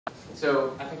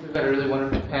So I think we've got a really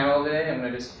wonderful panel today. I'm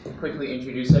going to just quickly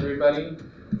introduce everybody.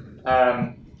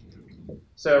 Raj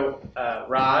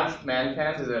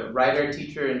Mankand is a writer,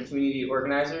 teacher, and community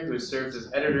organizer who has served as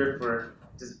editor for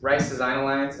Rice Design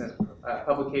Alliance and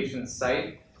publication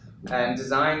Site and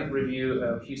design review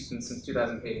of Houston since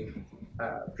 2008.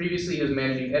 Previously, he was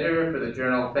managing editor for the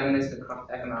journal Feminist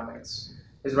Economics.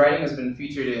 His writing has been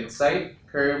featured in Site,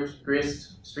 Curbed,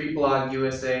 Grist, Street Blog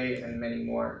USA, and many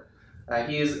more.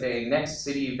 He is a Next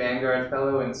City Vanguard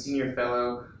Fellow and Senior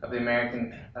Fellow of the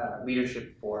American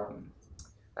Leadership Forum.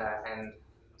 And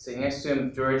sitting next to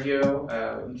him, Giorgio,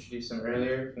 introduced him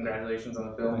earlier. Congratulations on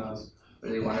the film, it was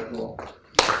really wonderful.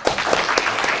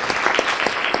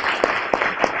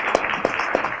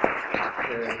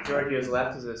 To Giorgio's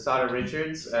left is Assata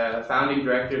Richards, the founding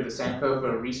director of the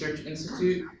Sankofa Research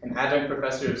Institute, and adjunct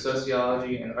professor of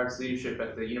sociology and arts leadership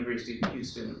at the University of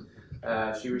Houston.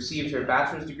 She received her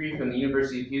bachelor's degree from the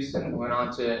University of Houston, went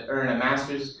on to earn a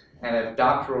master's and a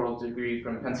doctoral degree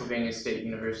from Pennsylvania State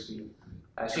University.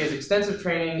 She has extensive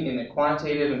training in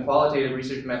quantitative and qualitative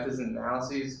research methods and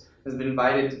analyses, has been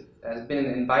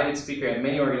an invited speaker at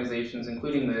many organizations,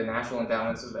 including the National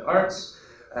Endowments of the Arts,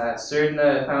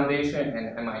 CERDNA Foundation,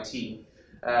 and MIT.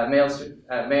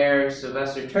 Mayor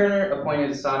Sylvester Turner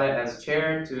appointed Assata as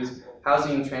chair to his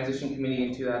Housing and Transition Committee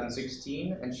in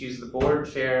 2016, and she's the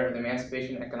board chair of the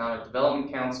Emancipation Economic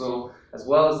Development Council, as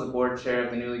well as the board chair of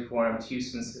the newly formed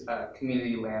Houston's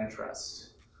Community Land Trust.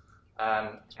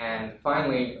 And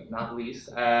finally, not least,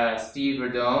 Steve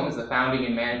Radom is the founding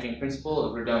and managing principal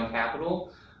of Radom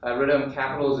Capital. Radom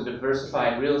Capital is a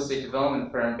diversified real estate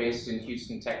development firm based in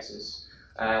Houston, Texas,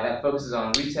 that focuses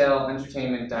on retail,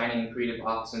 entertainment, dining, and creative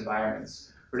office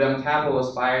environments. Radom Capital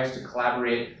aspires to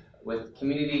collaborate with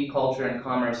community, culture, and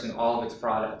commerce in all of its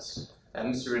products.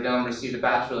 Mr. Radom received a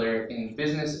bachelor in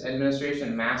business administration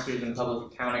and master's in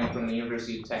public accounting from the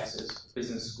University of Texas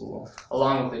Business School,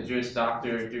 along with a Juris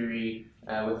Doctor degree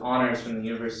with honors from the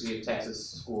University of Texas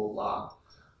School of Law.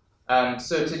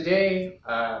 So today,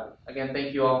 again,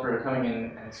 thank you all for coming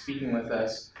in and speaking with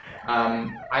us.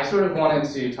 I sort of wanted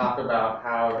to talk about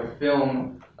how the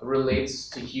film relates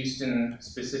to Houston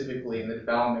specifically and the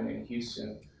development in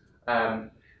Houston.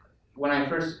 When I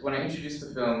introduced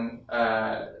the film,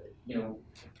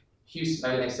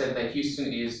 Houston, I said that Houston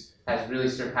has really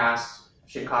surpassed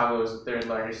Chicago's third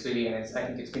largest city, and I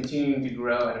think it's continuing to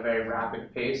grow at a very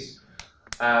rapid pace.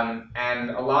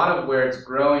 And a lot of where it's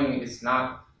growing is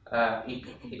not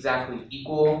exactly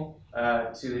equal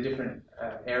to the different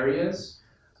areas.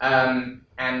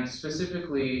 And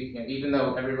specifically, even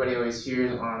though everybody always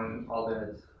hears on all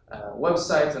the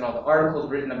websites and all the articles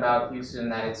written about Houston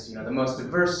that it's the most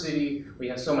diverse city, we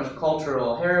have so much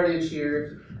cultural heritage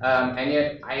here, and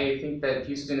yet I think that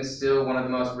Houston is still one of the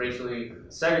most racially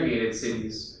segregated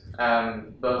cities,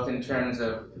 both in terms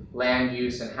of land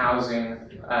use and housing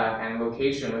and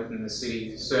location within the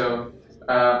city. So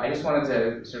I just wanted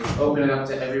to sort of open it up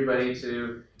to everybody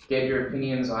to get your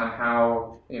opinions on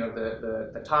how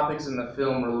the topics in the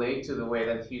film relate to the way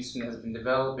that Houston has been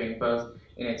developing, both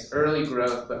in its early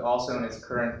growth, but also in its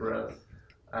current growth.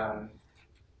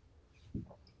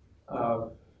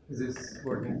 Is this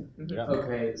working? Yeah.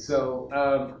 Okay, so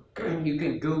you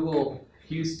can Google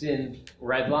Houston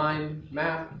red line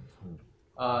map.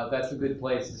 That's a good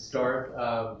place to start.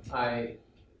 I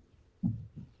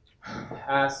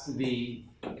asked the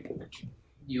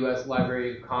U.S.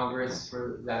 Library of Congress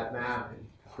for that map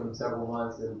from several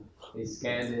months, and they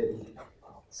scanned it and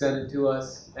sent it to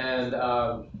us, and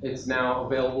it's now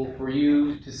available for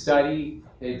you to study.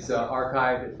 It's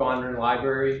archived at Fondren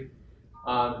Library.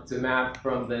 It's a map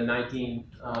from the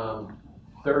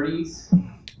 1930s,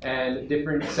 and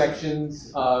different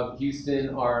sections of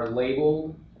Houston are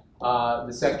labeled.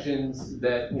 The sections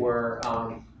that were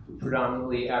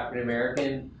predominantly African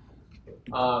American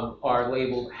are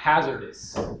labeled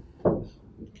hazardous.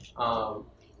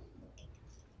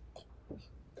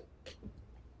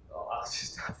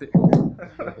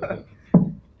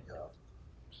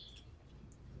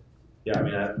 Yeah, I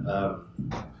mean,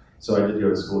 so I did go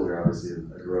to school here, obviously.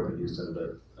 I grew up in Houston,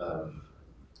 but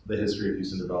the history of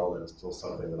Houston development is still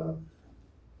something that I'm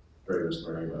very much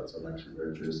learning about, so I'm actually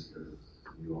very curious to hear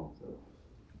from you all.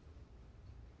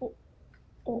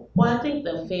 Well, I think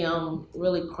the film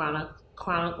really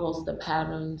chronicles the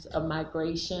patterns of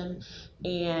migration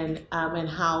and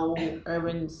how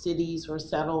urban cities were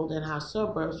settled and how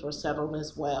suburbs were settled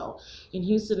as well. And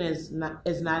Houston is not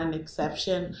an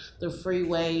exception. The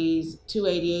freeways,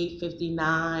 288,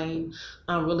 59,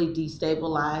 really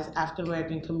destabilized African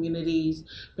American communities,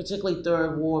 particularly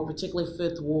Third Ward, particularly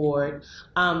Fifth Ward.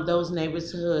 Those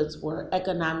neighborhoods were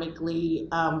economically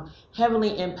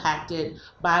heavily impacted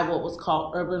by what was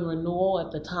called urban renewal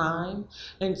at the time.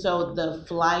 And so the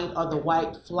flight or the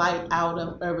white flight out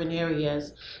of urban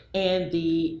areas and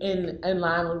in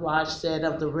line with Raj said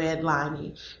of the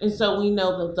redlining. And so we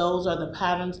know that those are the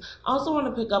patterns. I also want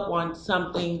to pick up on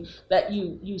something that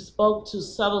you spoke to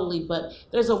subtly, but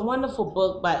there's a wonderful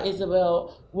book by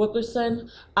Isabel Wilkerson,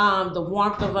 The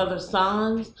Warmth of Other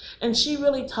Suns, and she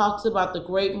really talks about the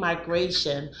great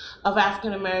migration of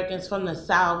African Americans from the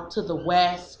South to the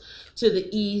West, to the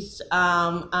east,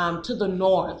 to the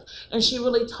north. And she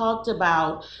really talked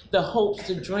about the hopes,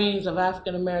 the dreams of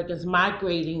African Americans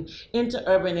migrating into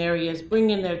urban areas,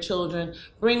 bringing their children,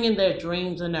 bringing their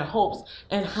dreams and their hopes,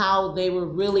 and how they were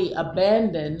really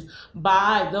abandoned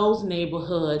by those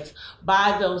neighborhoods,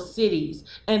 by those cities,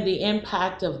 and the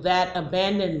impact of that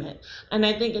abandonment. And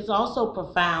I think it's also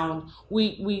profound.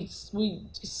 We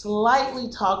slightly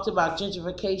talked about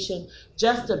gentrification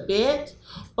just a bit,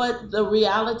 but the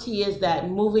reality is that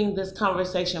moving this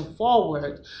conversation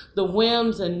forward, the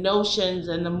whims and notions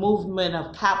and the movement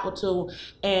of capital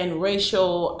and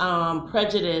racial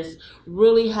prejudice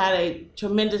really had a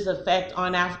tremendous effect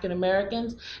on African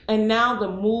Americans. And now the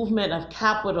movement of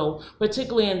capital,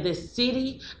 particularly in this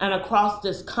city and across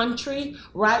this country,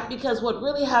 right? Because what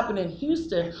really happened in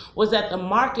Houston was that the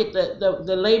market,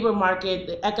 the labor market,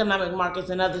 the economic markets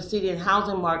and other city and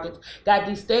housing markets got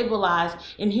destabilized,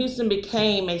 and Houston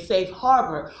became a safe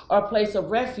harbor or a place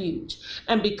of refuge.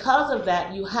 And because of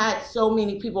that, you had so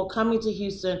many people coming to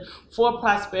Houston for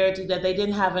prosperity that they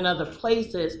didn't have in other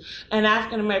places. And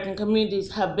African American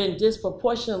communities have been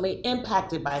disproportionately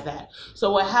impacted by that.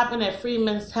 So what happened at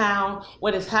Freemanstown,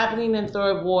 what is happening in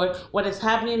Third Ward, what is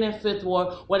happening in Fifth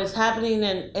Ward, what is happening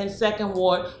in Second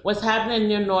Ward, what's happening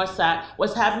near Northside,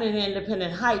 what's happening in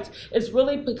Independent Heights, is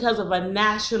really because of a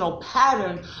national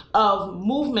pattern of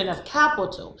movement of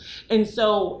capital. And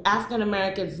so African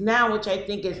Americans now, which I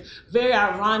think is very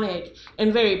ironic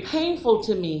and very painful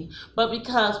to me, but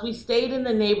because we stayed in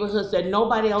the neighborhoods that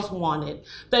nobody else wanted,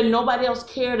 that nobody else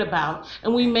cared about,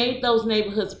 and we made those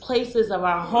neighborhoods places of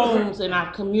our homes and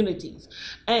our communities.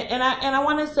 And I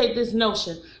want to say this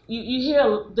notion. You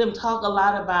hear them talk a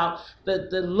lot about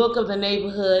the look of the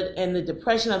neighborhood and the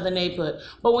depression of the neighborhood.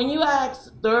 But when you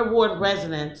ask Third Ward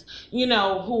residents,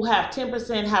 who have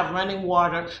 10% have running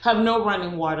water, have no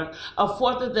running water, a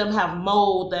fourth of them have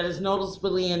mold that is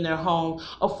noticeably in their home,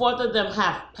 a fourth of them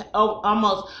have,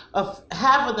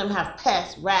 half of them have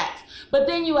pests, rats. But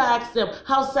then you ask them,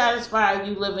 how satisfied are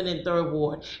you living in Third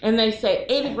Ward? And they say,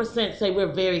 80% say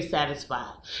we're very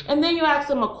satisfied. And then you ask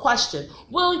them a question,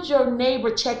 will your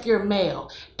neighbor check your mail?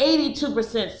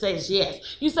 82% says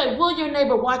yes. You say, will your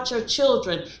neighbor watch your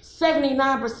children?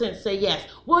 79% say yes.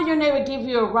 Will your neighbor give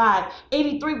you a ride?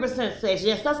 83% says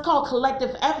yes. That's called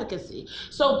collective efficacy.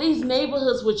 So these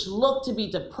neighborhoods which look to be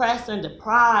depressed and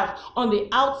deprived on the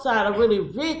outside are really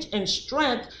rich in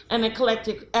strength and in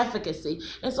collective efficacy.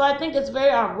 And so I think it's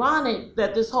very ironic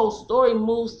that this whole story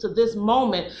moves to this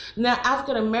moment. Now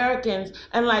African Americans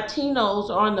and Latinos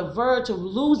are on the verge of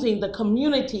losing the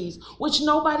communities which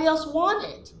nobody else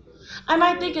wanted. And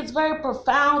I think it's very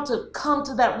profound to come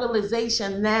to that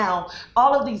realization now,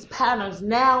 all of these patterns,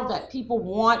 now that people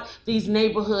want these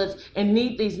neighborhoods and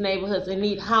need these neighborhoods and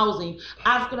need housing.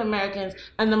 African Americans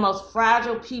and the most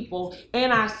fragile people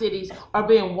in our cities are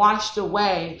being washed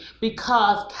away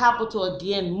because capital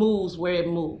again moves where it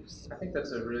moves. I think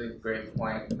that's a really great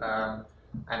point. And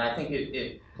I think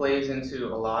it plays into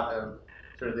a lot of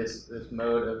sort of this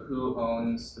mode of who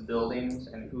owns the buildings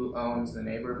and who owns the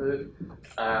neighborhood.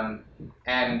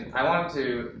 And I wanted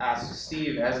to ask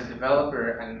Steve, as a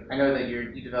developer, and I know that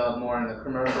you develop more on the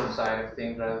commercial side of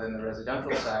things rather than the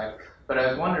residential side, but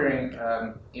I was wondering,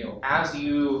 as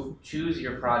you choose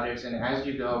your projects and as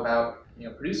you go about,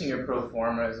 producing your pro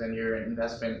formas and your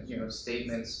investment,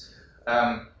 statements,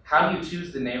 how do you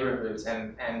choose the neighborhoods,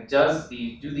 and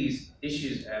do these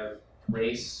issues of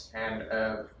race and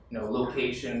of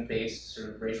location-based sort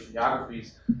of racial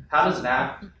geographies, how does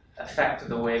that affect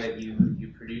the way that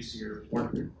you produce your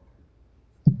work?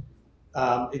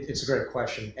 It's a great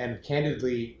question, and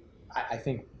candidly, I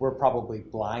think we're probably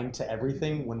blind to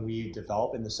everything when we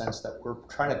develop, in the sense that we're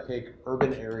trying to pick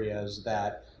urban areas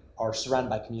that are surrounded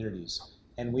by communities,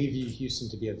 and we view Houston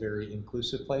to be a very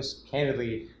inclusive place.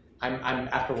 Candidly, I'm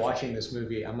after watching this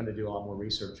movie, I'm going to do a lot more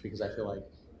research because I feel like,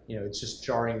 it's just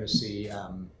jarring to see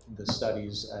the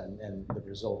studies and the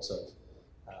results of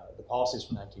the policies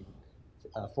from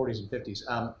 1940s and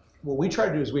 50s. What we try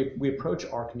to do is we approach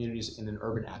our communities in an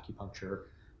urban acupuncture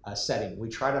setting. We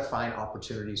try to find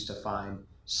opportunities to find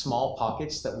small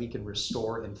pockets that we can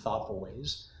restore in thoughtful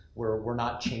ways, where we're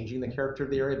not changing the character of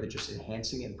the area, but just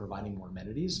enhancing it and providing more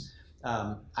amenities.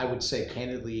 I would say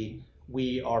candidly,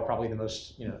 we are probably the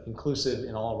most inclusive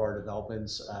in all of our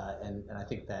developments, and I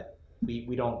think that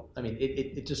we don't,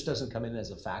 it just doesn't come in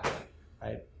as a factor,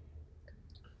 right?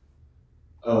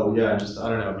 Oh yeah, I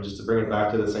don't know, just to bring it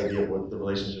back to this idea of what the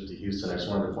relationship to Houston, I just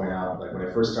wanted to point out, like when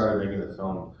I first started making the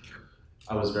film,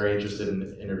 I was very interested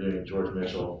in interviewing George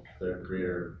Mitchell, the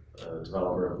creator,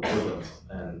 developer of the Woodlands,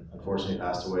 and unfortunately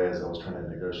passed away as I was trying to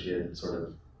negotiate sort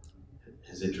of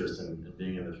his interest in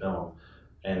being in the film.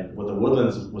 And what the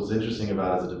Woodlands was interesting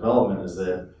about as a development is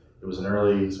that it was an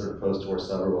early sort of post-war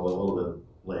suburb, a little bit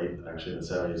late actually in the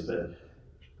 70s, but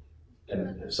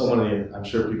and if I'm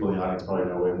sure people in the audience probably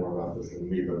know way more about this than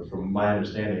me, but from my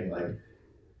understanding, like,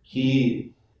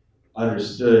 he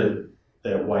understood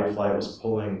that white flight was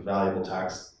pulling valuable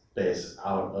tax base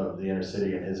out of the inner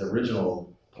city, and his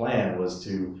original plan was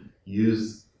to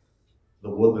use the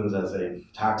Woodlands as a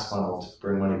tax funnel to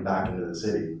bring money back into the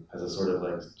city as a sort of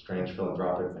like strange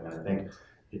philanthropic thing. And I think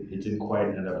it didn't quite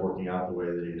end up working out the way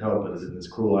that he'd hoped, but it's this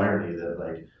cruel irony that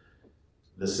like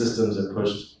the systems that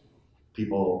pushed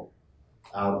people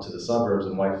out to the suburbs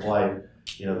and white flight,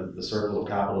 the circle of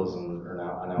capitalism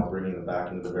are now bringing them back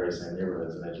into the very same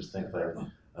neighborhoods. And I just think like,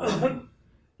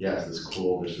 it's this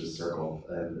cruel, vicious circle.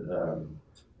 And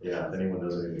if anyone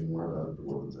knows anything more about the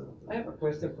Woodlands, I have a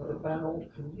question for the panel.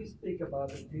 Can you speak about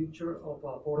the future of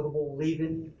affordable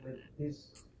living with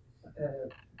this,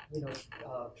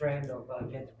 trend of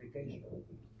gentrification?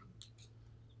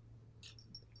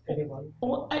 Anyone?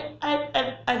 Well,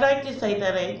 I'd like to say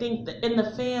that I think that in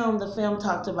the film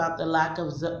talked about the lack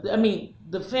of,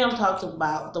 the film talked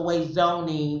about the way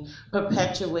zoning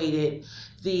perpetuated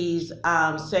these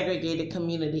segregated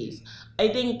communities. I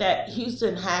think that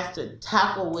Houston has to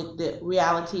tackle with the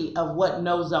reality of what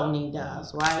no zoning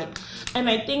does, right? And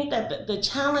I think that the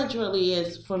challenge really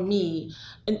is for me,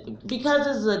 because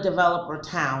this is a developer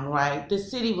town, right? This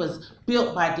city was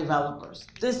built by developers.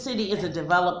 This city is a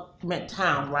development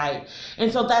town, right?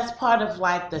 And so that's part of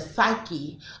like the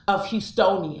psyche of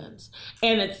Houstonians.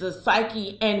 And it's the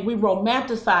psyche, and we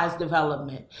romanticize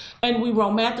development, and we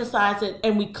romanticize it,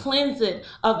 and we cleanse it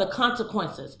of the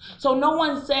consequences. So no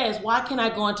one says, why can I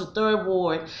go into Third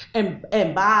Ward and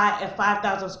buy a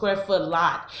 5,000 square foot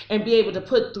lot and be able to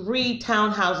put 3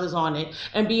 townhouses on it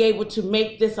and be able to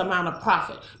make this amount of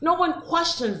profit? No one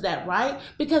questions that, right?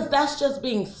 Because that's just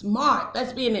being smart,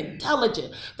 that's being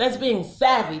intelligent, that's being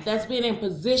savvy, that's being in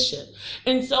position.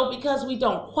 And so because we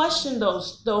don't question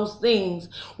those things,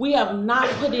 we have not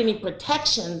put any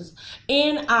protections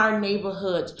in our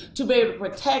neighborhoods to be able to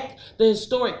protect the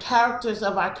historic characters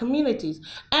of our communities.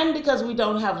 And because we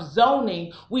don't have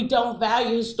zoning, we don't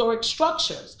value historic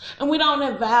structures. And we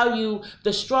don't value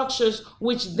the structures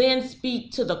which then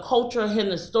speak to the culture and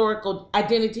historical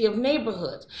identity of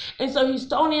neighborhoods. And so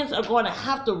Houstonians are going to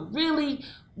have to really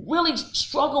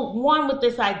struggle, one, with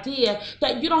this idea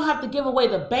that you don't have to give away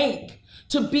the bank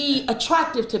to be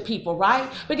attractive to people,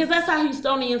 right? Because that's how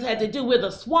Houstonians had to do. We're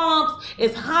the swamps,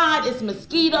 it's hot, it's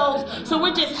mosquitoes, so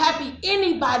we're just happy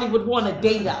anybody would want to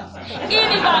date us.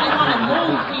 Anybody want to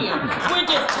move here. We're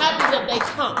just happy that they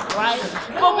come, right?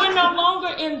 But we're no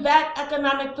longer in that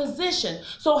economic position.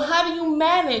 So how do you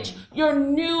manage your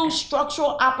new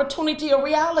structural opportunity or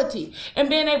reality? And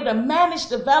being able to manage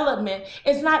development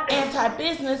is not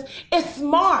anti-business, it's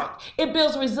smart. It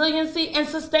builds resiliency and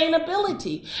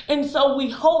sustainability. And so we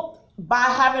hope by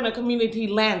having a community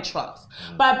land trust,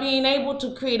 by being able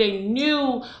to create a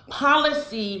new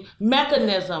policy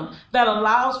mechanism that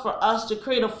allows for us to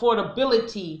create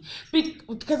affordability.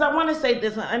 Because I want to say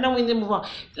this, I know we need to move on.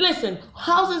 Listen,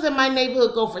 houses in my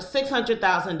neighborhood go for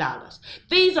 $600,000.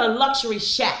 These are luxury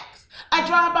shacks. I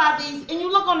drive by these and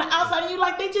you look on the outside and you're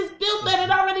like, they just built that, it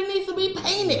already needs to be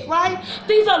painted, right?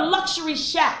 These are luxury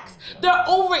shacks. They're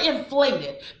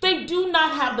overinflated. They do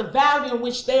not have the value in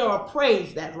which they are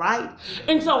appraised at, right?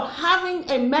 And so having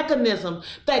a mechanism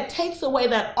that takes away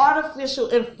that artificial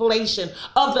inflation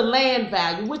of the land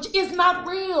value, which is not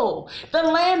real. The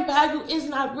land value is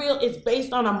not real. It's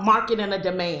based on a market and a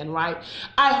demand, right?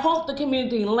 I hope the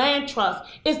Community Land Trust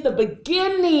is the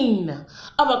beginning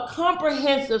of a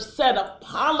comprehensive set of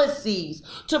policies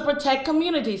to protect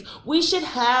communities. We should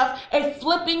have a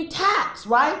flipping tax,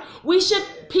 right?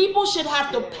 People people should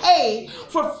have to pay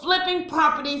for flipping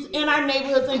properties in our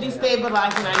neighborhoods and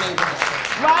destabilizing our neighborhoods.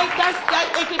 Right?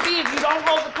 It could be if you don't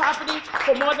hold the property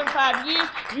for more than 5 years,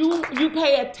 you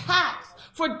pay a tax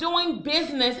for doing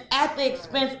business at the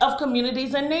expense of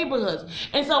communities and neighborhoods.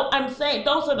 And so I'm saying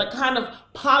those are the kind of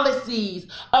policies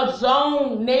of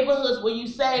zone neighborhoods where you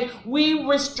say we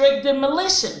restrict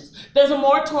demolitions. There's a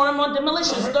moratorium on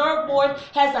demolitions. Third Ward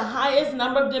has the highest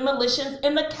number of demolitions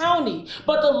in the county,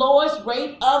 but the lowest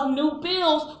rate of new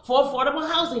builds for affordable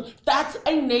housing. That's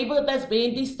a neighborhood that's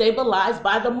being destabilized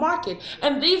by the market.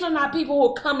 And these are not people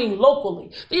who are coming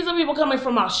locally. These are people coming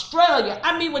from Australia.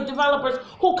 I meet with developers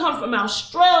who come from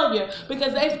Australia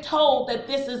because they've told that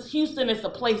Houston is the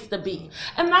place to be.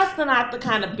 And that's not the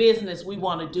kind of business we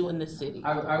want to do in the city.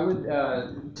 I would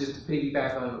just to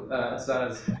piggyback on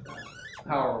Assata's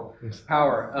power.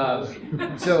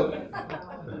 So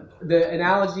the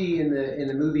analogy in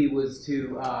the movie was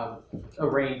to a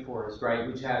rainforest, right,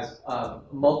 which has a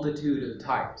multitude of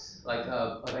types, like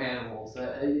of animals.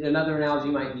 Another analogy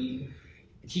might be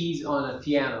keys on a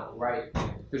piano, right?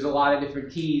 There's a lot of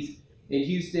different keys. In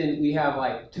Houston, we have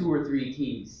like 2 or 3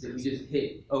 keys that we just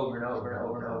hit over and over and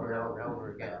over and over and over and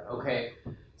over again. Okay,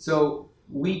 so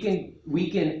we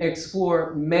can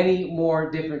explore many more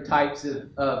different types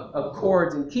of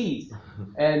chords and keys,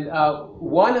 and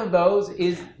one of those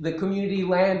is the community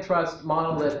land trust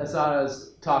model that Assata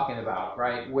is talking about,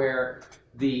 right, where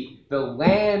the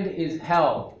land is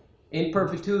held in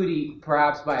perpetuity,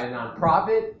 perhaps by a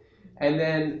nonprofit, and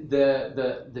then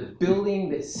the building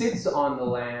that sits on the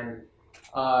land,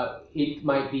 it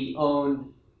might be owned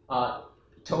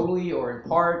totally or in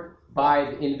part by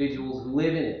the individuals who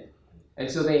live in it. And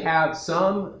so they have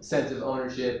some sense of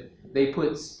ownership. They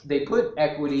put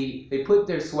equity, they put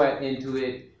their sweat into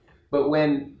it. But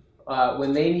when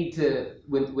they need to,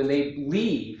 when they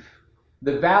leave,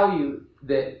 the value of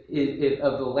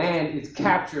the land is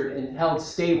captured and held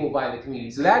stable by the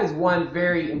community. So that is one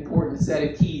very important set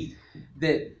of keys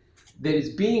that is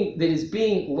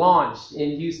being launched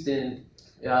in Houston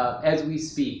as we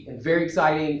speak, and very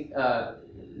exciting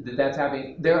that's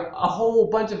happening. There are a whole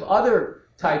bunch of other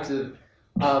types of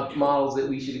models that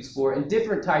we should explore, and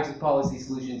different types of policy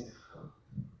solutions.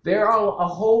 There are a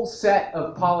whole set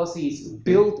of policies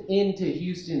built into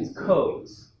Houston's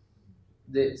codes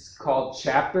that's called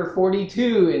Chapter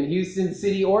 42 in Houston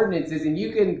City Ordinances, and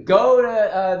you can go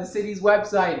to the city's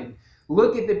website and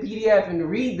look at the PDF and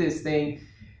read this thing.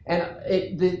 And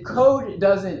the code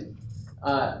doesn't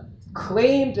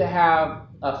claim to have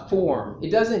a form. It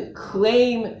doesn't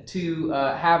claim to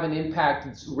have an impact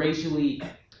that's racially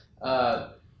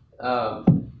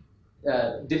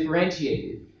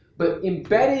differentiated, but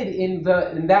embedded in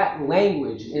that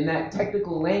language, in that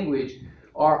technical language,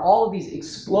 are all of these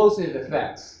explosive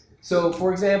effects. So,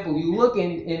 for example, you look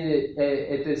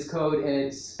at this code, and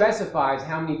it specifies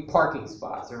how many parking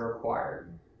spots are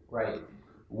required, right?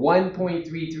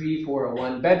 1.33 for a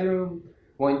 1-bedroom,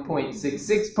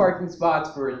 1.66 parking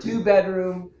spots for a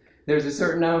 2-bedroom. There's a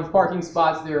certain number of parking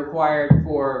spots that are required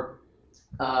for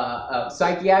a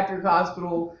psychiatric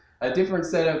hospital, a different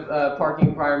set of parking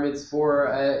requirements for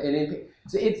an inpatient.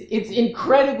 So it's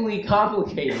incredibly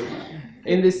complicated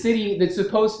in the city that's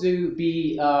supposed to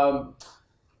be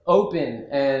open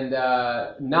and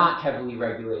not heavily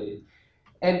regulated.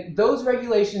 And those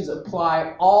regulations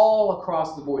apply all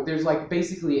across the board. There's like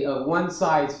basically a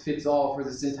one-size-fits-all for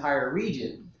this entire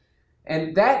region.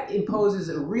 And that imposes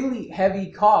a really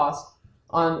heavy cost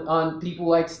on people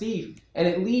like Steve. And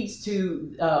it leads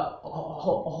to a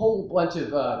whole bunch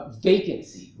of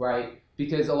vacancy, right?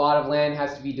 Because a lot of land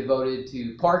has to be devoted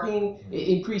to parking. It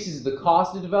increases the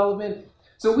cost of development.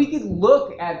 So we could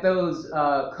look at those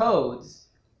codes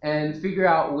and figure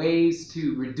out ways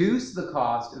to reduce the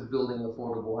cost of building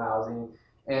affordable housing,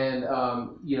 and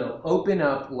open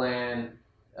up land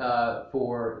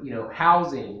for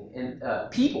housing and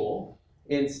people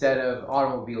instead of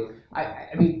automobiles.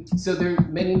 I mean, so there are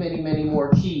many, many, many more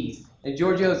keys. And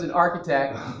Giorgio is an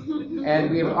architect,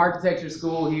 and we have an architecture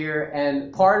school here,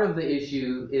 and part of the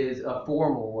issue is a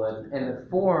formal one, and the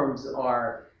forms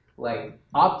are like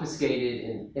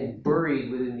obfuscated and buried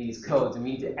within these codes, and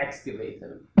we need to excavate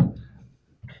them.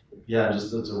 Yeah,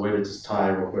 just as a way to just tie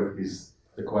real quick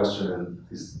the question and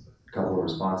these couple of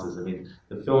responses. I mean,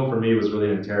 the film for me was really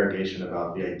an interrogation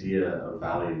about the idea of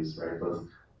values, right? Both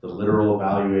the literal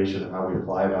evaluation of how we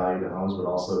apply value to homes, but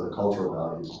also the cultural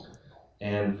values.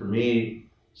 And for me,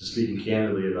 just speaking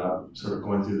candidly about sort of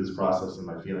going through this process and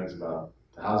my feelings about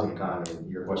the housing economy and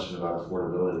your question about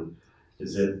affordability,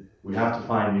 is that we have to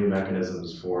find new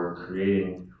mechanisms for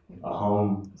creating a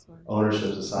home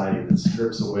ownership society that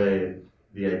strips away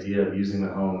the idea of using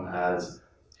the home as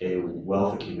a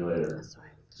wealth accumulator. That's right.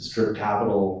 To strip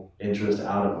capital interest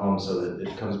out of homes so that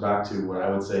it comes back to what I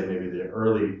would say maybe the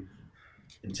early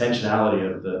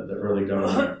intentionality of the early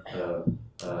government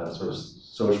sort of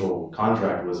social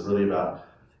contract was really about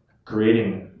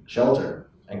creating shelter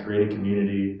and creating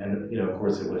community. And of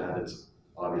course it would have its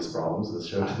obvious problems as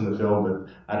shown in the film,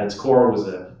 but at its core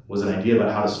was an idea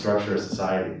about how to structure a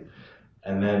society.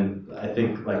 And then I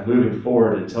think like moving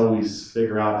forward, until we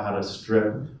figure out how to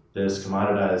strip this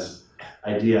commoditized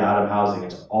idea out of housing,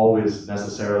 it's always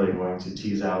necessarily going to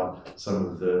tease out some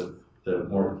of the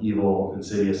more evil,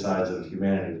 insidious sides of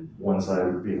humanity. One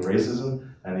side being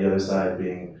racism, and the other side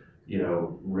being,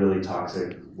 really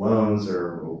toxic loans,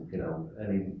 or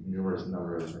any numerous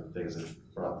number of things that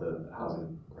brought the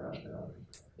housing crash down.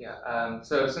 Yeah.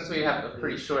 So since we have a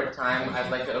pretty short time,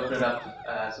 I'd like to open it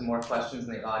up some more questions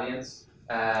in the audience.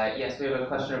 Yes, we have a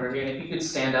question over here, and if you could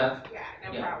stand up. Yeah,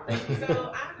 no problem.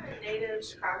 So I'm a native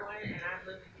Chicagoan, and I've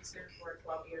lived in Houston for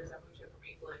 12 years. I moved here from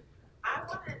England. I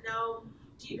want to know,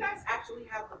 do you guys actually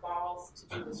have the balls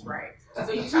to do this right?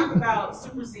 So you talk about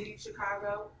superseding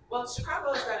Chicago. Well,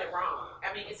 Chicago's done it wrong.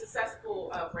 I mean, it's a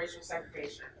cesspool of racial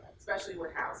segregation, especially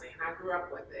with housing, and I grew up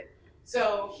with it.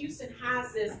 So Houston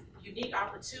has this unique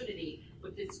opportunity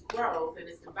with its growth and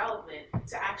its development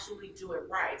to actually do it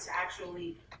right, to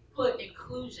actually put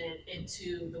inclusion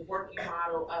into the working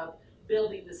model of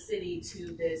building the city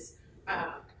to this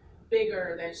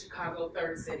bigger than Chicago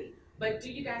third city. But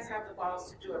do you guys have the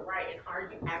balls to do it right? And are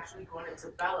you actually going to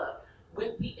develop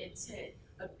with the intent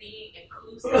of being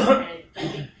inclusive and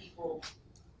giving people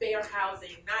fair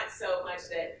housing, not so much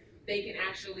that they can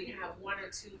actually have 1 or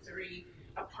 2, 3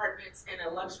 apartments and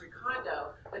a luxury condo,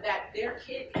 but that their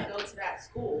kid can go to that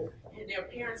school and their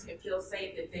parents can feel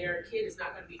safe that their kid is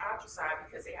not going to be ostracized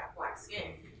because they have black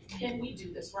skin? Can we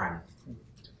do this right?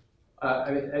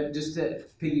 Just to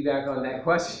piggyback on that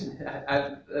question,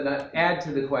 and I add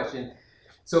to the question.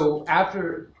 So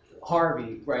after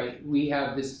Harvey, right, we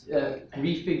have this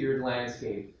refigured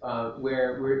landscape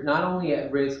where we're not only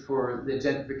at risk for the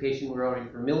gentrification we're already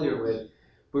familiar with,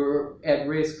 we're at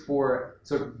risk for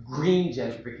sort of green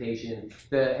gentrification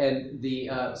and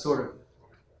the sort of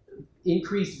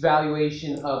increased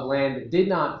valuation of land that did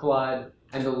not flood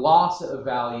and the loss of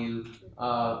value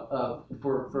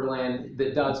for land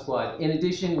that does flood. In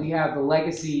addition, we have the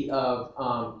legacy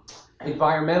of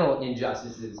environmental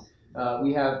injustices.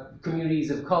 We have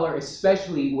communities of color,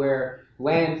 especially where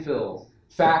landfills,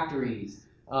 factories,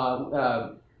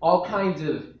 all kinds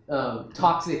of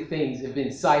toxic things have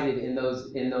been cited in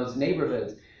those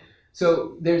neighborhoods.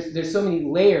 So there's so many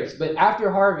layers. But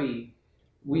after Harvey,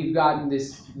 we've gotten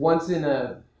this once in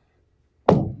a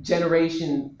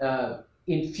generation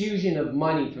infusion of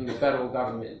money from the federal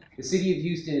government. The city of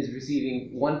Houston is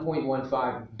receiving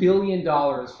 $1.15 billion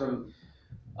from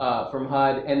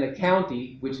HUD, and the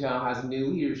county, which now has new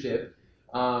leadership,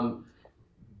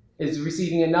 is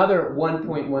receiving another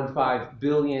 $1.15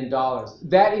 billion.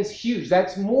 That is huge.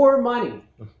 That's more money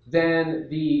than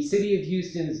the city of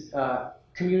Houston's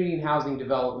Community and Housing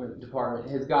Development Department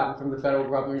has gotten from the federal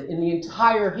government in the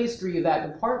entire history of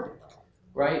that department,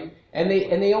 right? And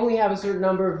they only have a certain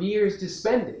number of years to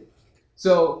spend it.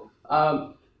 So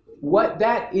what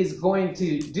that is going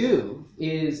to do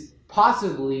is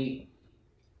possibly,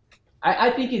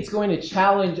 I think it's going to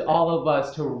challenge all of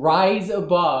us to rise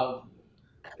above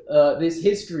this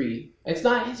history. It's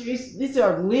not history, this is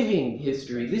our living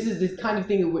history. This is this kind of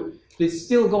thing that's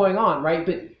still going on, right?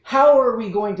 But how are we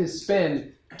going to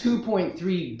spend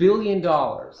 $2.3 billion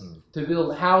to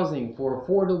build housing for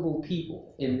affordable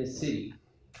people in this city?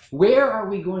 Where are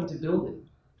we going to build it,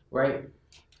 right?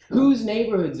 Whose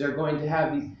neighborhoods are going to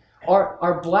have these?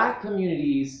 Are black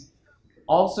communities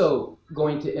also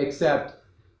going to accept?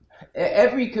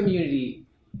 Every community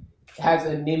has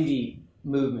a NIMBY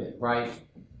movement, right?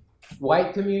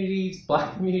 White communities,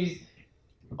 black communities.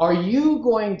 Are you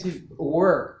going to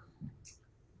work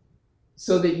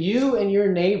so that you and your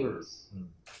neighbors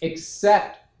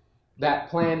accept that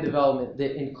planned development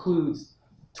that includes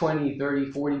 20,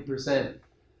 30, 40%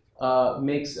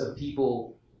 mix of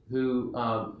people who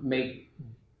make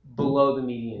below the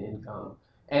median income,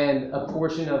 and a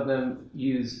portion of them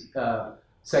use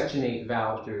Section 8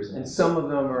 vouchers, and some of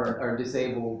them are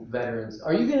disabled veterans?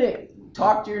 Are you going to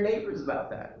talk to your neighbors about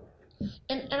that?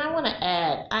 And I want to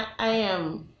add, I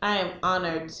am I am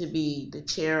honored to be the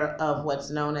chair of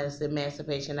what's known as the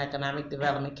Emancipation Economic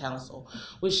Development Council,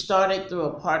 which started through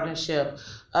a partnership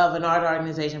of an art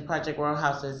organization, Project Royal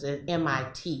Houses, at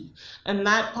MIT. And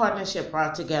that partnership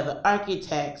brought together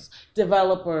architects,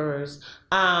 developers,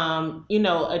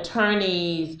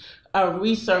 attorneys,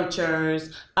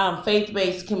 researchers,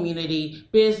 faith-based community,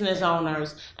 business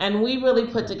owners, and we really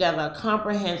put together a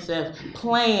comprehensive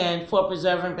plan for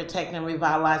preserving, protecting, and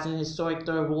revitalizing the historic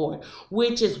Third Ward,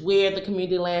 which is where the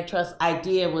Community Land Trust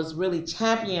idea was really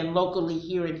championed locally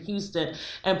here in Houston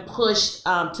and pushed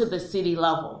to the city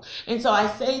level. And so I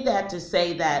say that to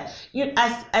say that,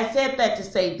 I said that to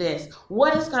say this: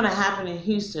 what is going to happen in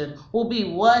Houston will be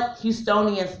what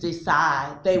Houstonians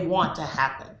decide they want to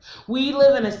happen. We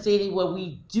live in a city where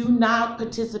we do not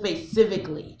participate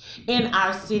civically in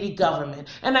our city government.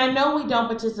 And I know we don't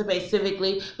participate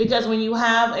civically because when you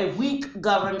have a weak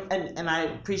government, and I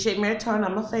appreciate Mayor Turner,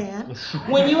 I'm a fan.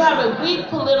 When you have a weak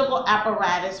political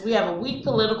apparatus, we have a weak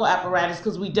political apparatus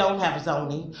because we don't have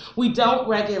zoning. We don't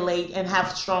regulate and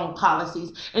have strong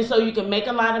policies. And so you can make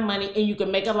a lot of money and you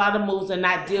can make a lot of moves and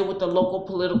not deal with the local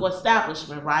political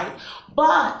establishment, right?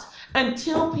 But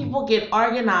until people get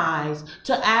organized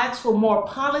to ask for more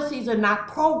policies and not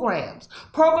programs.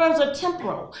 Programs are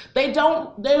temporal. They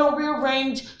don't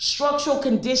rearrange structural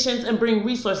conditions and bring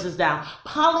resources down.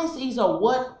 Policies are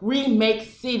what remake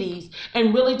cities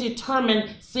and really determine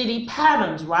city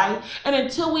patterns, right? And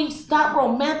until we stop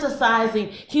romanticizing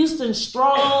Houston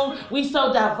strong, we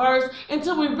so diverse,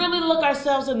 until we really look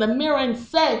ourselves in the mirror and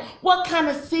say, what kind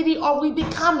of city are we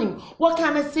becoming? What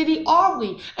kind of city are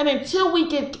we? And until we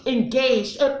get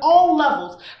engaged at all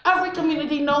levels, every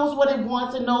community knows what it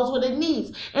wants and knows what it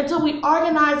needs. Until we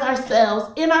organize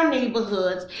ourselves in our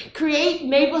neighborhoods, create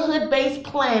neighborhood-based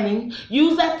planning,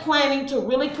 use that planning to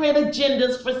really create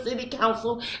agendas for city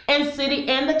council and city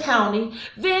and the county,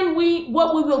 then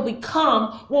what we will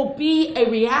become will be a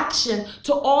reaction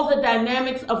to all the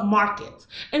dynamics of markets.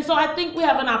 And so I think we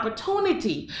have an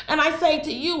opportunity. And I say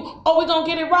to you, oh, we're going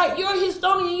to get it right. You're a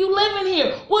Houstonian, you live in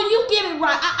here. Well, you get it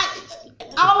right.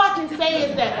 All I can say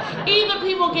is that either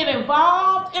people get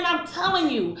involved, and I'm telling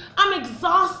you, I'm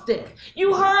exhausted.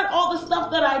 You heard all the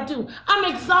stuff that I do.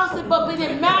 I'm exhausted, but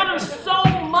it matters so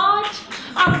much.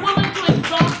 I'm willing to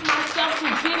exhaust myself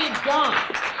to get it done.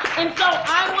 And so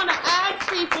I want to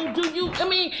ask people,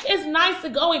 it's nice to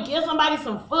go and give somebody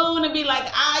some food and be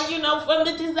like, from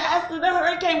the disaster, the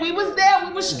hurricane, we was there,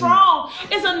 we were strong.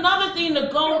 It's another thing to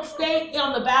go stay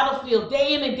on the battlefield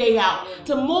day in and day out,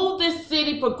 to move this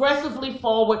city progressively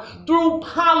forward through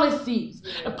policies.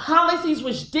 And policies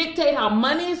which dictate how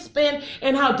money is spent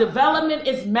and how development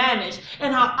is managed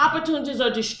and how opportunities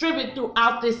are distributed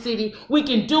throughout this city. We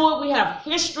can do it. We have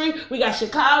history. We got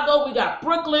Chicago. We got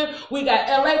Brooklyn. We got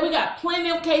LA. We got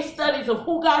plenty of case studies of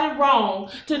who got it wrong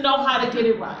to know how to get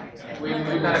it right. We've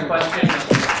got a question. We've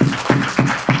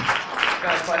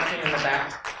got a question in the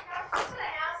back. I was going to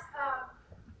ask,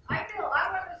 I'm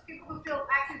one of those people who feel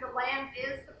actually the land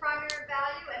is the primary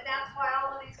value, and that's why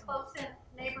all of these close-in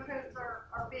neighborhoods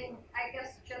are being, I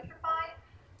guess, gentrified.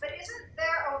 But isn't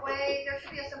there a way, there should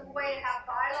be a simple way to have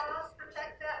bylaws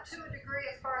protect that to a degree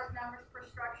as far as numbers per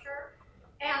structure?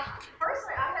 And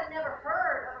personally, I had never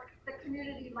heard of the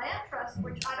Community Land Trust,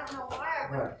 which I don't know why I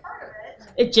wouldn't have heard of it.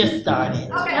 It just started.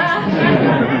 Okay.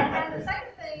 And the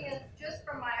second thing is, just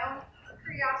from my own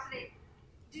curiosity,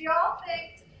 do y'all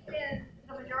think, in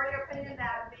the majority opinion,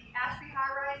 that the Ashby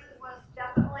high-rises was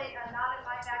definitely a not in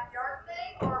my backyard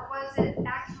thing, or was it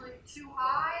actually too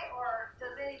high, or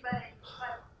does anybody,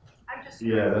 but I'm just,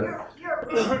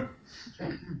 you're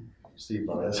Steve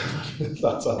has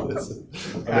thoughts on this.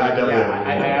 I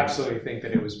absolutely think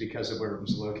that it was because of where it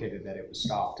was located that it was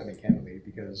stopped. Candidly,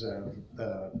 because of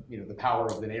the power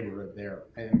of the neighborhood there.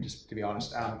 And just to be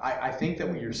honest, I think that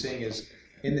what you're seeing is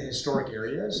in the historic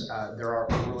areas, there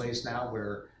are overlays now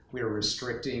where we are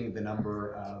restricting the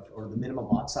number of, or the minimum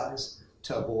lot size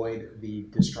to avoid the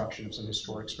destruction of some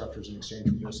historic structures in exchange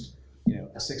for just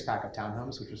a six-pack of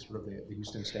townhomes, which is sort of the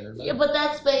Houston standard. Yeah, but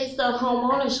that's based on home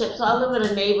ownership. So I live in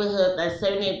a neighborhood that's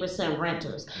 78%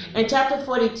 renters. And Chapter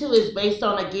 42 is based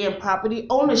on, again, property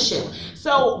ownership.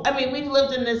 So, we've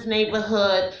lived in this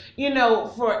neighborhood,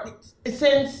 for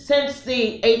since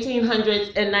the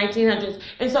 1800s and 1900s,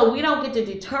 and so we don't get to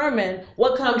determine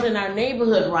what comes in our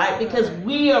neighborhood, right? Because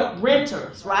we are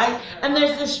renters, right? And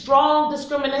there's this strong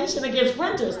discrimination against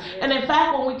renters. And in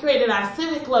fact, when we created our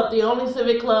civic club, the only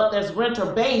civic club that's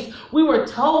renter-based, we were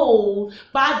told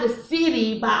by the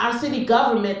city, by our city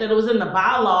government, that it was in the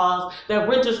bylaws that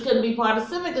renters couldn't be part of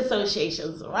civic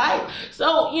associations, right?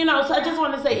 So, you know, so I just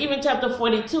want to say, even chapter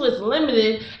 42 is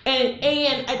limited, and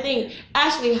I think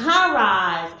actually high-rise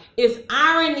is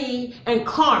irony and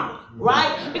karma,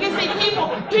 right? Because see,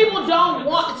 people don't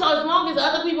want, so as long as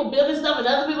other people building stuff and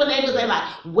other people neighbors, they're like,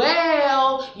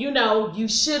 well, you know, you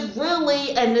should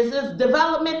really, and this is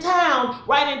development town,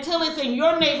 right? Until it's in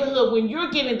your neighborhood when you're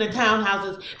getting the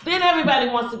townhouses, then everybody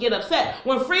wants to get upset.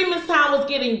 When Freemanstown was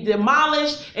getting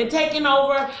demolished and taken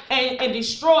over and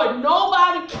destroyed,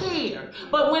 nobody cared.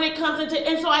 But when it comes into,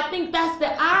 and so I think that's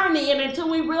the irony, and until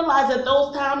we realize that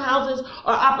those townhouses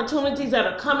are opportunities that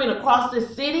are coming across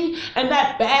this city, and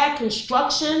that bad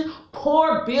construction,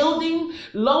 poor building,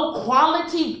 low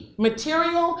quality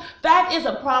material, that is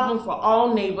a problem for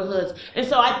all neighborhoods. And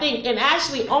so I think, and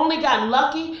Ashley only got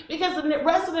lucky because the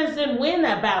residents didn't win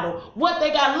that battle. What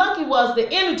they got lucky was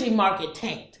the energy market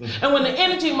tanked. And when the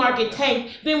energy market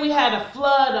tanked, then we had a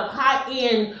flood of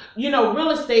high-end, you know,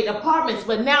 real estate apartments.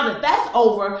 But now that that's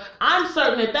over, I'm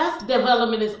certain that that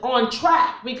development is on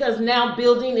track because now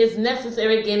building is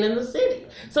necessary again in the city.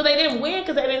 So they didn't win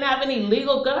because they didn't have any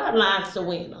legal guidelines to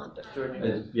win under.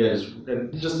 Yeah,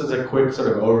 just as a quick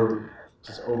sort of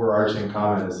overarching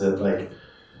comment is that, like,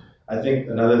 I think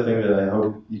another thing that I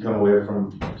hope you come away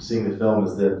from seeing the film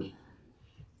is that,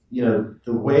 you know,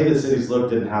 the way the cities look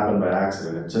didn't happen by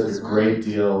accident. It took a great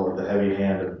deal of the heavy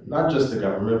hand of not just the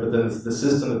government, but then the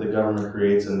system that the government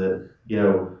creates and that, you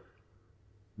know,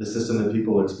 the system that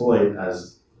people exploit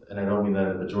as, and I don't mean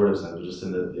that in a pejorative sense, but just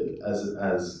in the,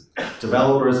 as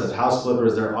developers, as house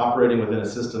flippers, they're operating within a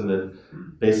system that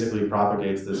basically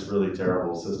propagates this really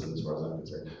terrible system as far as I'm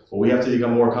concerned. What we have to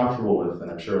become more comfortable with,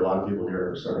 and I'm sure a lot of people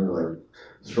here are starting to like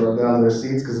shrug down in their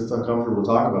seats because it's uncomfortable to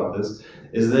talk about this,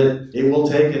 is that it will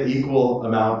take an equal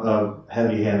amount of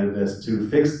heavy-handedness to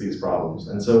fix these problems.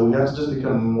 And so we have to just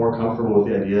become more comfortable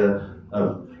with the idea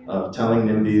of telling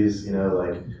NIMBYs, you know,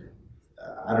 like,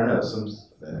 I don't know,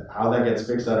 how that gets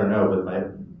fixed, I don't know,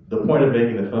 but the point of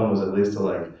making the film was at least to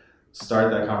like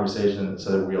start that conversation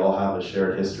so that we all have a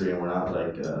shared history and we're not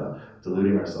like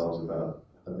deluding ourselves about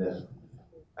a myth.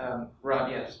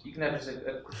 Rod, yes, you can have just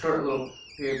a short little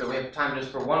period, but we have time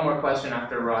just for one more question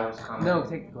after Rod's comment. No,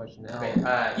 take the question now. Okay,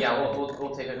 yeah,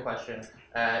 we'll take a question.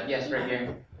 Yes, right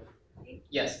here.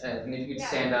 Yes, and if you could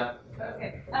stand up.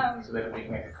 Okay. So that everybody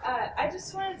can hear. I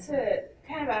just wanted to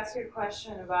kind of ask you a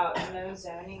question about no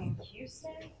zoning in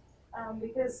Houston,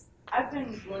 because I've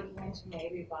been looking into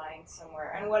maybe buying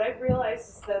somewhere, and what I've realized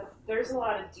is that there's a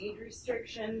lot of deed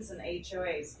restrictions and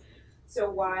HOAs. So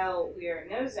while we are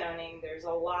no zoning, there's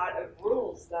a lot of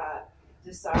rules that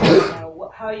decide, you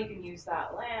know, how you can use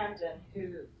that land and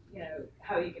who, you know,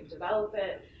 how you can develop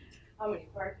it, how many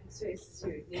parking spaces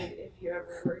you would need if you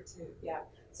ever were to, yeah.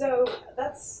 So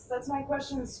that's my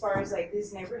question as far as like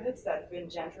these neighborhoods that have been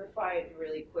gentrified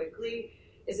really quickly.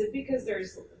 Is it because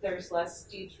there's less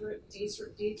deed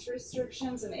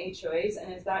restrictions and HOAs,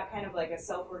 and is that kind of like a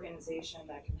self-organization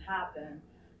that can happen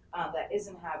that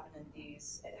isn't happening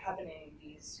in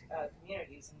these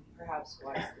communities, and perhaps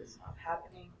why is this not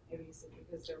happening? Maybe is it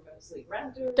because they're mostly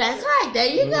renters? That's right, there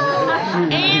you go.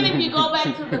 And if you go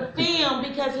back to the film,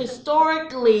 because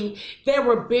historically there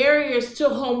were barriers to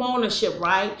home ownership,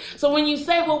 right? So when you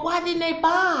say, well, why didn't they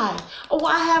buy? Or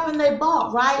why haven't they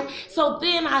bought, right? So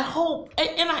then I hope,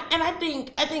 and I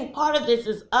think part of this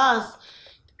is us.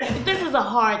 This is a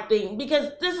hard thing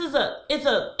because this is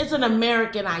it's an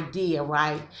American idea,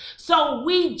 right? So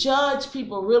we judge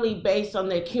people really based on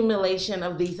the accumulation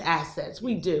of these assets.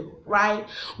 We do, right?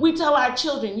 We tell our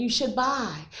children, you should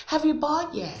buy. Have you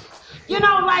bought yet? You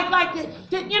know,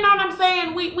 you know what I'm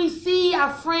saying? We see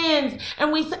our friends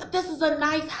and we say, this is a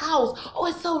nice house. Oh,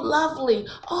 it's so lovely.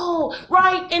 Oh,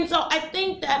 right. And so I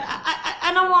think that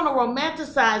I don't want to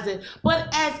romanticize it, but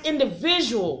as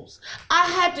individuals, I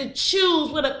had to choose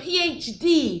with a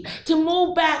PhD to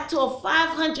move back to a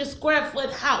 500 square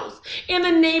foot house in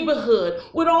a neighborhood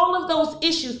with all of those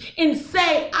issues and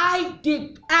say, I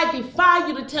defy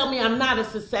you to tell me I'm not a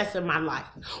success in my life.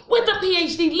 With a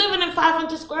PhD living in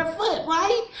 500 square foot,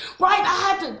 right? Right? I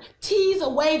had to tease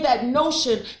away that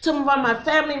notion to my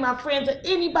family, my friends, or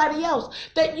anybody else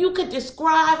that you could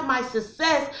describe my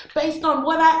success based on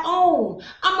what I own.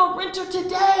 I'm a renter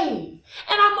today.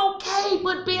 And I'm okay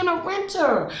with being a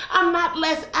renter. I'm not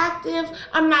less active.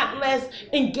 I'm not less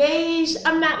engaged.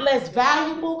 I'm not less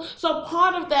valuable. So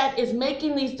part of that is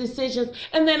making these decisions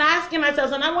and then asking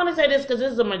ourselves, and I want to say this because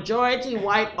this is a majority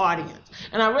white audience,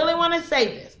 and I really want to say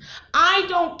this. I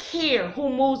don't care who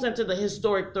moves into the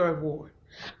historic Third Ward.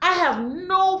 I have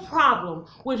no problem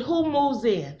with who moves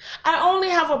in. I only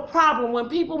have a problem when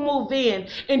people move in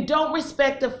and don't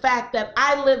respect the fact that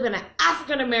I live in an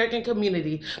African American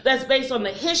community that's based on the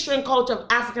history and culture of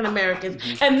African Americans,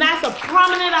 and that's a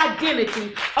prominent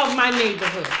identity of my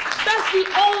neighborhood. That's the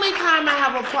only time I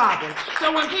have a problem.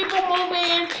 So when people move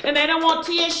in and they don't want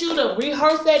TSU to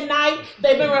rehearse at night,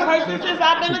 they've been rehearsing since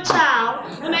I've been a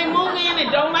child, and they move in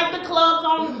and don't like the clubs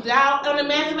on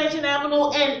Emancipation Avenue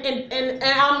and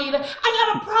Alameda,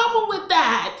 I got a problem with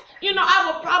that. You know, I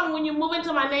have a problem when you move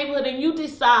into my neighborhood and you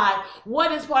decide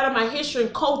what is part of my history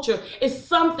and culture is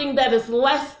something that is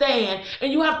less than,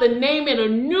 and you have to name it a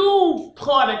new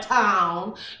part of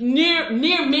town near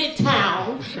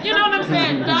Midtown. You know what I'm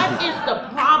saying? That is the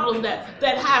problem that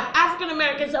have African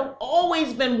Americans have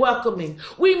always been welcoming.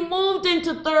 We moved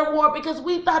into Third Ward because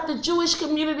we thought the Jewish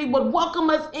community would welcome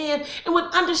us in and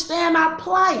would understand our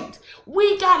plight.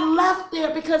 We got left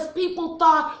there because people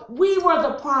thought we were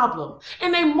the problem,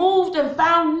 and they moved and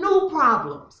found new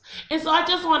problems. And so I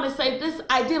just want to say this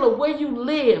idea of where you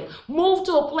live, move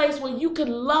to a place where you can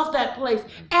love that place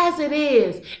as it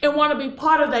is and want to be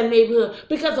part of that neighborhood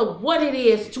because of what it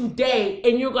is today,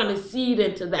 and you're going to seed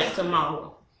into that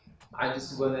tomorrow. I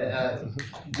just want to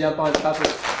jump on top of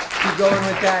keep going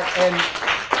with that, and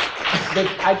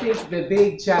I think the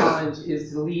big challenge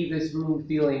is to leave this room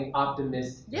feeling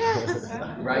optimistic. Yes.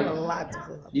 Right?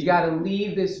 You got to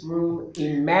leave this room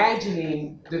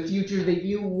imagining the future that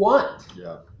you want.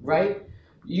 Yeah. Right?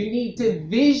 You need to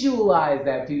visualize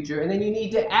that future, and then you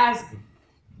need to ask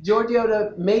Giorgio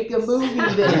to make a movie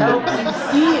that helps you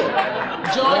see it.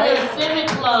 Join your civic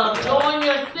club. Join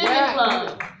your civic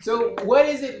club. So what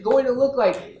is it going to look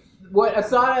like? What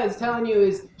Assata is telling you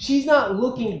is she's not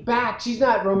looking back. She's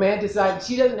not romanticizing.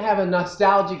 She doesn't have a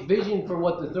nostalgic vision for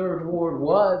what the Third Ward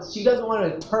was. She doesn't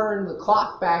want to turn the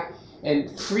clock back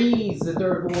and freeze the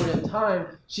Third Ward in time.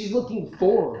 She's looking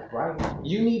forward, right?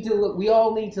 You need to look. We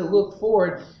all need to look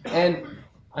forward. And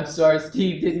I'm sorry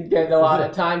Steve didn't get a lot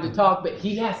of time to talk, but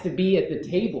he has to be at the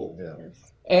table. Yeah.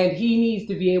 And he needs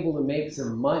to be able to make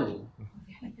some money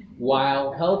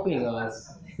while helping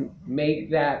us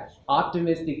make that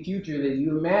optimistic future that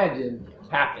you imagine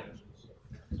happen.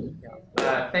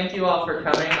 Thank you all for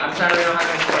coming. I'm sorry we don't have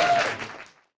any questions.